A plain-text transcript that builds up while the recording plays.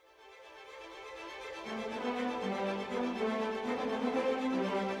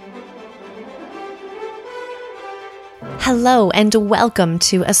Hello and welcome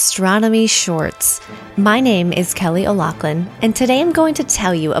to Astronomy Shorts. My name is Kelly O'Loughlin, and today I'm going to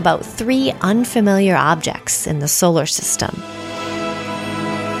tell you about 3 unfamiliar objects in the solar system.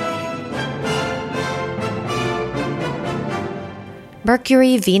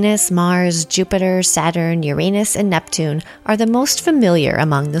 Mercury, Venus, Mars, Jupiter, Saturn, Uranus, and Neptune are the most familiar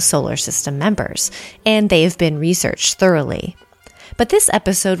among the solar system members, and they have been researched thoroughly. But this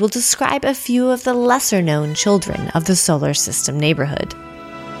episode will describe a few of the lesser-known children of the solar system neighborhood.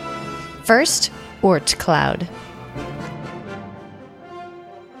 First, Oort cloud.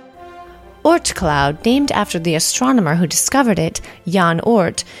 Oort cloud, named after the astronomer who discovered it, Jan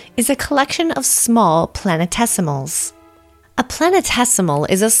Oort, is a collection of small planetesimals. A planetesimal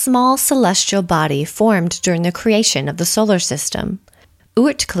is a small celestial body formed during the creation of the solar system.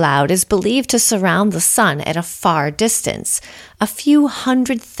 Oort cloud is believed to surround the Sun at a far distance, a few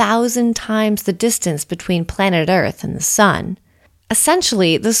 100,000 times the distance between planet Earth and the Sun.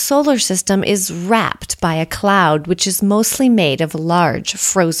 Essentially, the solar system is wrapped by a cloud which is mostly made of large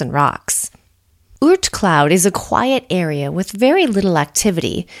frozen rocks. Oort cloud is a quiet area with very little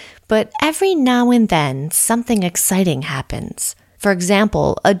activity, but every now and then something exciting happens. For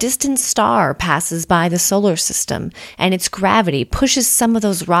example, a distant star passes by the solar system, and its gravity pushes some of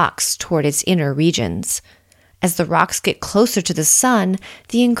those rocks toward its inner regions. As the rocks get closer to the Sun,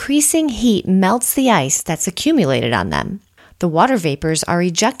 the increasing heat melts the ice that's accumulated on them. The water vapors are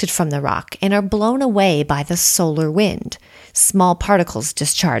ejected from the rock and are blown away by the solar wind, small particles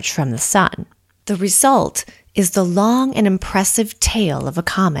discharged from the Sun. The result is the long and impressive tail of a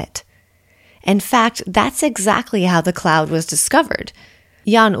comet. In fact, that's exactly how the cloud was discovered.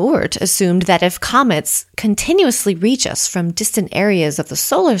 Jan Oort assumed that if comets continuously reach us from distant areas of the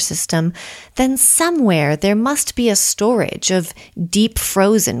solar system, then somewhere there must be a storage of deep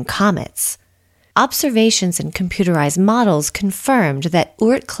frozen comets. Observations and computerized models confirmed that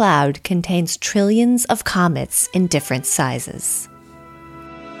Oort cloud contains trillions of comets in different sizes.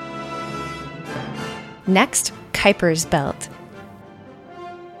 Next, Kuiper's belt.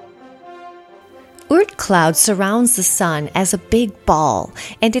 Oort cloud surrounds the Sun as a big ball,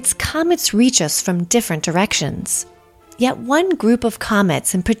 and its comets reach us from different directions. Yet one group of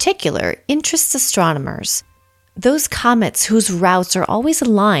comets in particular interests astronomers. Those comets whose routes are always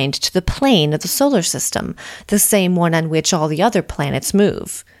aligned to the plane of the solar system, the same one on which all the other planets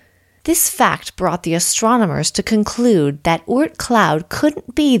move. This fact brought the astronomers to conclude that Oort cloud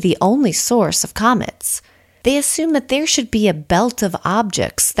couldn't be the only source of comets. They assume that there should be a belt of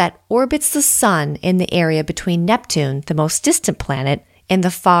objects that orbits the Sun in the area between Neptune, the most distant planet, and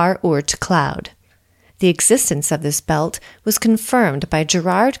the far Oort cloud. The existence of this belt was confirmed by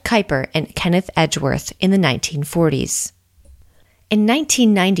Gerard Kuiper and Kenneth Edgeworth in the 1940s. In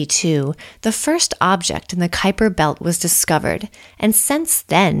 1992, the first object in the Kuiper belt was discovered, and since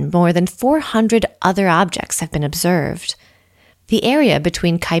then more than 400 other objects have been observed. The area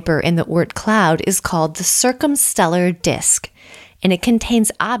between Kuiper and the Oort cloud is called the circumstellar disk, and it contains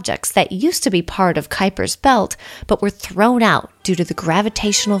objects that used to be part of Kuiper's belt but were thrown out due to the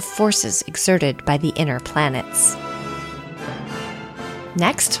gravitational forces exerted by the inner planets.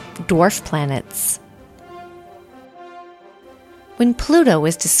 Next, dwarf planets. When Pluto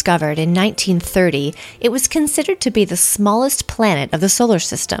was discovered in 1930, it was considered to be the smallest planet of the solar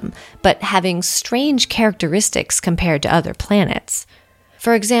system, but having strange characteristics compared to other planets.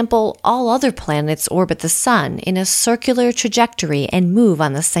 For example, all other planets orbit the Sun in a circular trajectory and move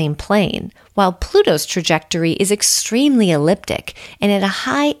on the same plane, while Pluto's trajectory is extremely elliptic and at a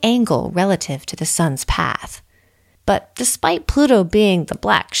high angle relative to the Sun's path. But despite Pluto being the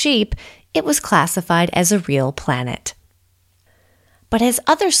black sheep, it was classified as a real planet. But as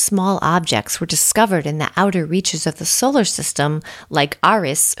other small objects were discovered in the outer reaches of the solar system, like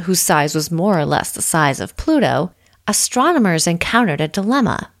Eris, whose size was more or less the size of Pluto, astronomers encountered a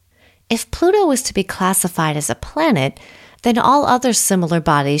dilemma. If Pluto was to be classified as a planet, then all other similar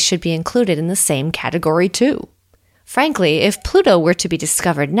bodies should be included in the same category too. Frankly, if Pluto were to be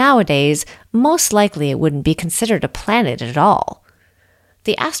discovered nowadays, most likely it wouldn't be considered a planet at all.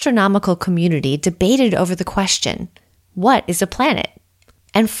 The astronomical community debated over the question, what is a planet?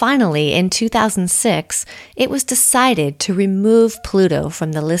 And finally, in 2006, it was decided to remove Pluto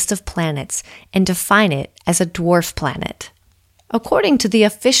from the list of planets and define it as a dwarf planet. According to the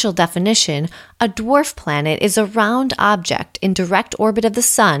official definition, a dwarf planet is a round object in direct orbit of the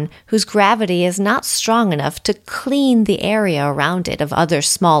Sun whose gravity is not strong enough to clean the area around it of other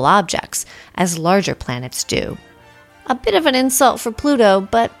small objects, as larger planets do. A bit of an insult for Pluto,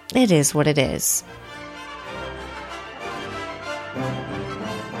 but it is what it is.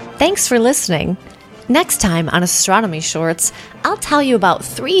 Thanks for listening. Next time on Astronomy Shorts, I'll tell you about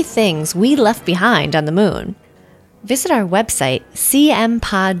 3 things we left behind on the moon. Visit our website,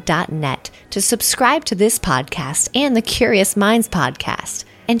 cmpod.net, to subscribe to this podcast and the Curious Minds podcast,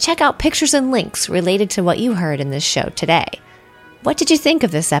 and check out pictures and links related to what you heard in this show today. What did you think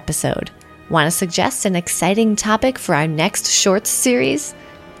of this episode? Want to suggest an exciting topic for our next Shorts series?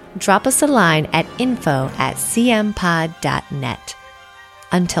 Drop us a line at info@cmpod.net.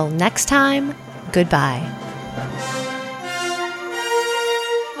 Until next time, goodbye.